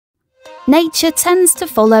Nature tends to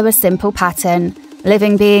follow a simple pattern.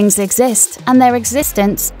 Living beings exist, and their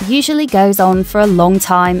existence usually goes on for a long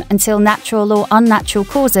time until natural or unnatural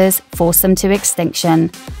causes force them to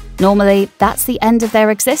extinction. Normally, that's the end of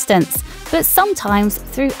their existence, but sometimes,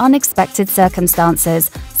 through unexpected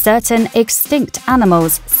circumstances, certain extinct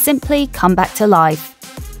animals simply come back to life.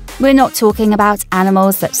 We're not talking about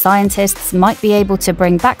animals that scientists might be able to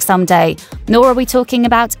bring back someday, nor are we talking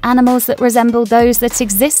about animals that resemble those that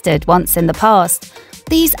existed once in the past.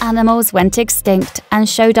 These animals went extinct and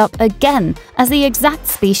showed up again as the exact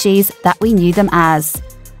species that we knew them as.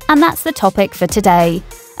 And that's the topic for today.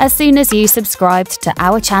 As soon as you subscribed to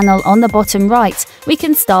our channel on the bottom right, we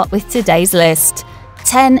can start with today's list.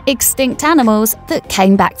 10 extinct animals that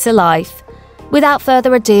came back to life. Without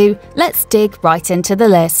further ado, let's dig right into the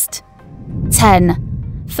list.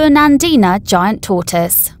 10. Fernandina giant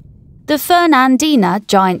tortoise. The Fernandina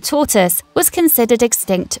giant tortoise was considered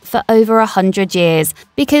extinct for over 100 years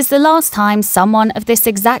because the last time someone of this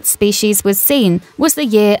exact species was seen was the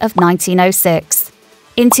year of 1906.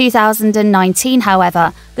 In 2019,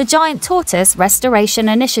 however, the Giant Tortoise Restoration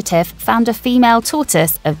Initiative found a female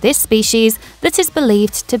tortoise of this species that is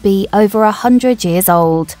believed to be over 100 years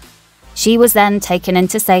old. She was then taken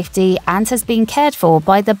into safety and has been cared for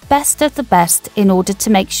by the best of the best in order to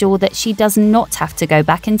make sure that she does not have to go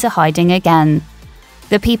back into hiding again.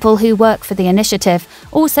 The people who work for the initiative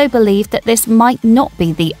also believe that this might not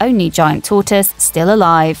be the only giant tortoise still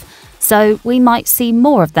alive, so we might see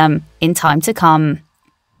more of them in time to come.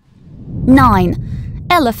 9.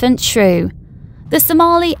 Elephant shrew. The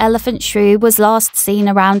Somali elephant shrew was last seen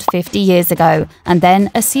around 50 years ago and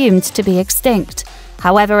then assumed to be extinct.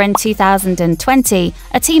 However, in 2020,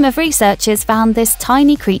 a team of researchers found this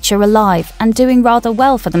tiny creature alive and doing rather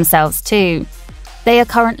well for themselves too. They are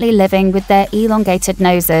currently living with their elongated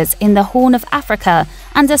noses in the Horn of Africa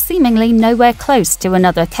and are seemingly nowhere close to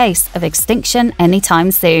another case of extinction anytime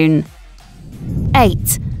soon.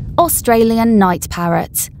 8. Australian night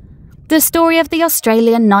parrot. The story of the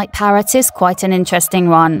Australian night parrot is quite an interesting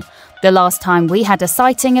one. The last time we had a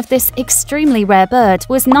sighting of this extremely rare bird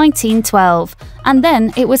was 1912, and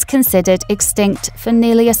then it was considered extinct for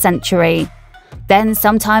nearly a century. Then,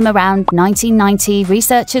 sometime around 1990,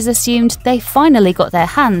 researchers assumed they finally got their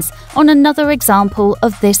hands on another example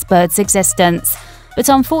of this bird's existence, but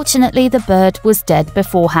unfortunately the bird was dead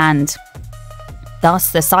beforehand.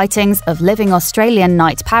 Thus, the sightings of living Australian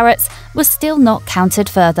night parrots were still not counted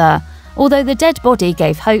further, although the dead body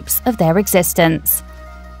gave hopes of their existence.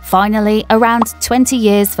 Finally, around 20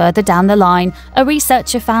 years further down the line, a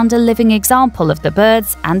researcher found a living example of the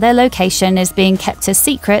birds, and their location is being kept a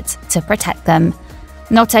secret to protect them.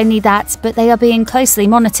 Not only that, but they are being closely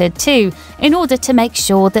monitored too, in order to make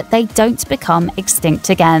sure that they don't become extinct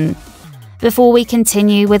again. Before we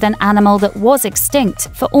continue with an animal that was extinct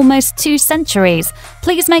for almost 2 centuries,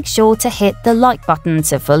 please make sure to hit the like button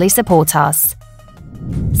to fully support us.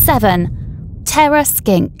 7. Terra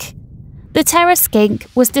skink. The Terra skink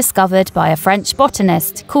was discovered by a French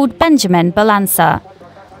botanist called Benjamin Balança.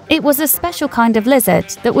 It was a special kind of lizard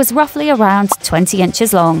that was roughly around 20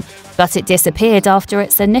 inches long, but it disappeared after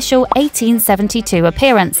its initial 1872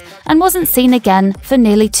 appearance and wasn't seen again for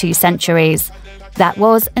nearly 2 centuries. That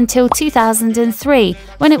was until 2003,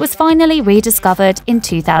 when it was finally rediscovered in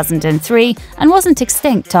 2003 and wasn't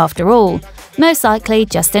extinct after all, most likely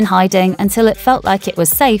just in hiding until it felt like it was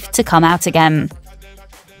safe to come out again.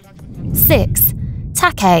 6.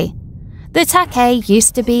 Takahe. The Takahe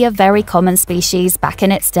used to be a very common species back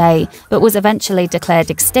in its day, but was eventually declared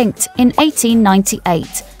extinct in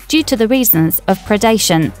 1898 due to the reasons of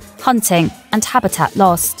predation, hunting, and habitat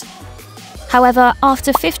lost. However,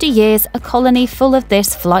 after 50 years, a colony full of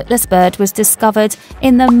this flightless bird was discovered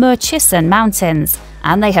in the Murchison Mountains,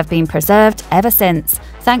 and they have been preserved ever since,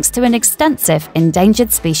 thanks to an extensive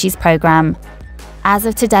endangered species program. As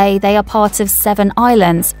of today, they are part of 7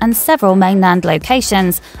 islands and several mainland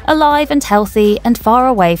locations, alive and healthy and far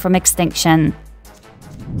away from extinction.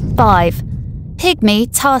 5. Pygmy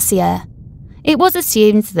Tarsier. It was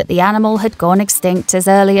assumed that the animal had gone extinct as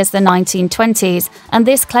early as the 1920s, and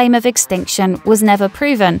this claim of extinction was never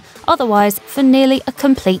proven, otherwise for nearly a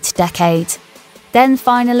complete decade. Then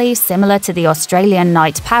finally, similar to the Australian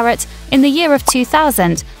night parrot, in the year of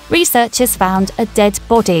 2000, researchers found a dead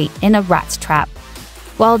body in a rat trap.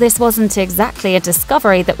 While this wasn't exactly a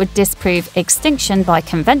discovery that would disprove extinction by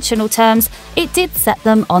conventional terms, it did set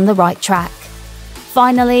them on the right track.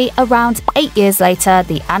 Finally, around 8 years later,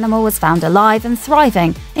 the animal was found alive and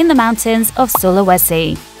thriving in the mountains of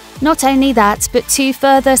Sulawesi. Not only that, but 2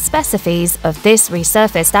 further species of this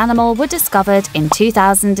resurfaced animal were discovered in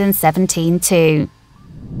 2017 too.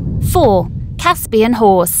 4. Caspian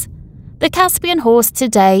Horse. The Caspian horse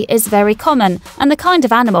today is very common and the kind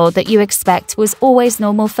of animal that you expect was always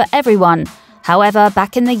normal for everyone. However,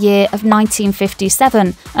 back in the year of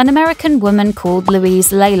 1957, an American woman called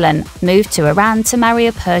Louise Leyland moved to Iran to marry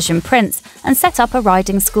a Persian prince and set up a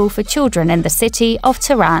riding school for children in the city of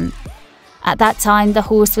Tehran. At that time, the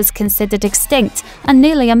horse was considered extinct and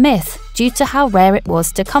nearly a myth due to how rare it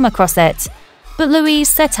was to come across it. But Louise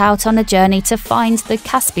set out on a journey to find the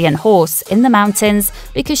Caspian horse in the mountains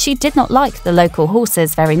because she did not like the local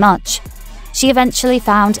horses very much. She eventually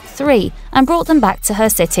found 3 and brought them back to her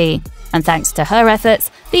city, and thanks to her efforts,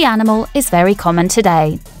 the animal is very common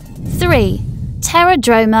today. 3.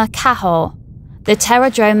 Pterodroma Cahow. The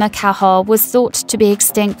Pterodroma Cahow was thought to be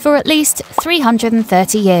extinct for at least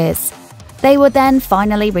 330 years. They were then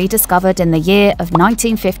finally rediscovered in the year of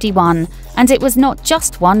 1951, and it was not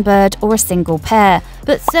just one bird or a single pair,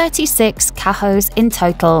 but 36 cahows in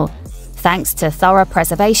total. Thanks to thorough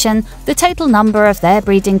preservation, the total number of their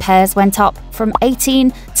breeding pairs went up from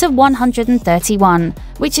 18 to 131,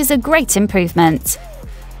 which is a great improvement.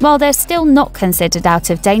 While they're still not considered out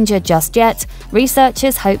of danger just yet,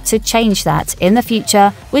 researchers hope to change that in the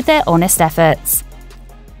future with their honest efforts.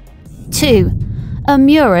 2.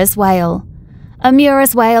 Omura's whale.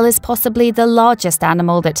 Omura's whale is possibly the largest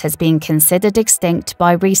animal that has been considered extinct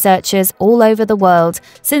by researchers all over the world,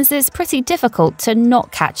 since it's pretty difficult to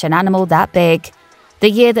not catch an animal that big. The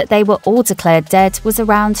year that they were all declared dead was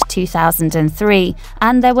around 2003,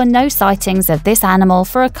 and there were no sightings of this animal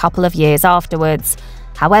for a couple of years afterwards.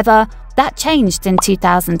 However, that changed in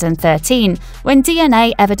 2013 when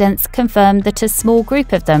DNA evidence confirmed that a small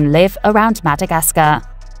group of them live around Madagascar.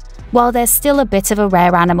 While they're still a bit of a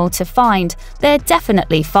rare animal to find, they're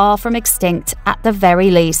definitely far from extinct at the very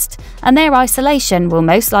least, and their isolation will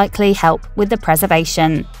most likely help with the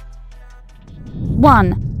preservation.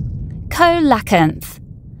 1. Coelacanth.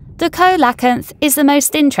 The coelacanth is the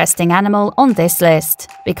most interesting animal on this list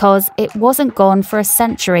because it wasn't gone for a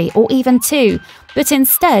century or even 2, but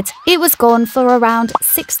instead it was gone for around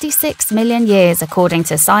 66 million years according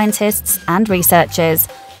to scientists and researchers.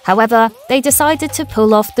 However, they decided to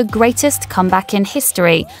pull off the greatest comeback in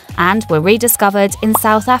history and were rediscovered in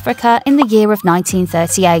South Africa in the year of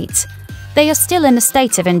 1938. They are still in a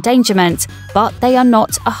state of endangerment, but they are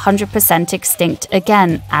not 100% extinct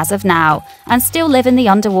again as of now and still live in the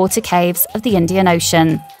underwater caves of the Indian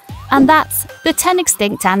Ocean. And that's the 10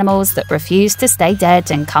 extinct animals that refuse to stay dead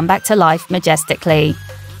and come back to life majestically.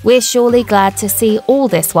 We're surely glad to see all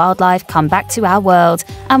this wildlife come back to our world,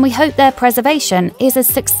 and we hope their preservation is as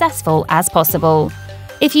successful as possible.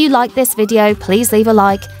 If you like this video, please leave a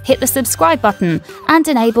like, hit the subscribe button, and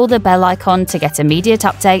enable the bell icon to get immediate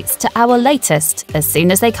updates to our latest as soon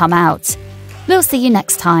as they come out. We'll see you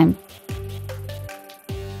next time.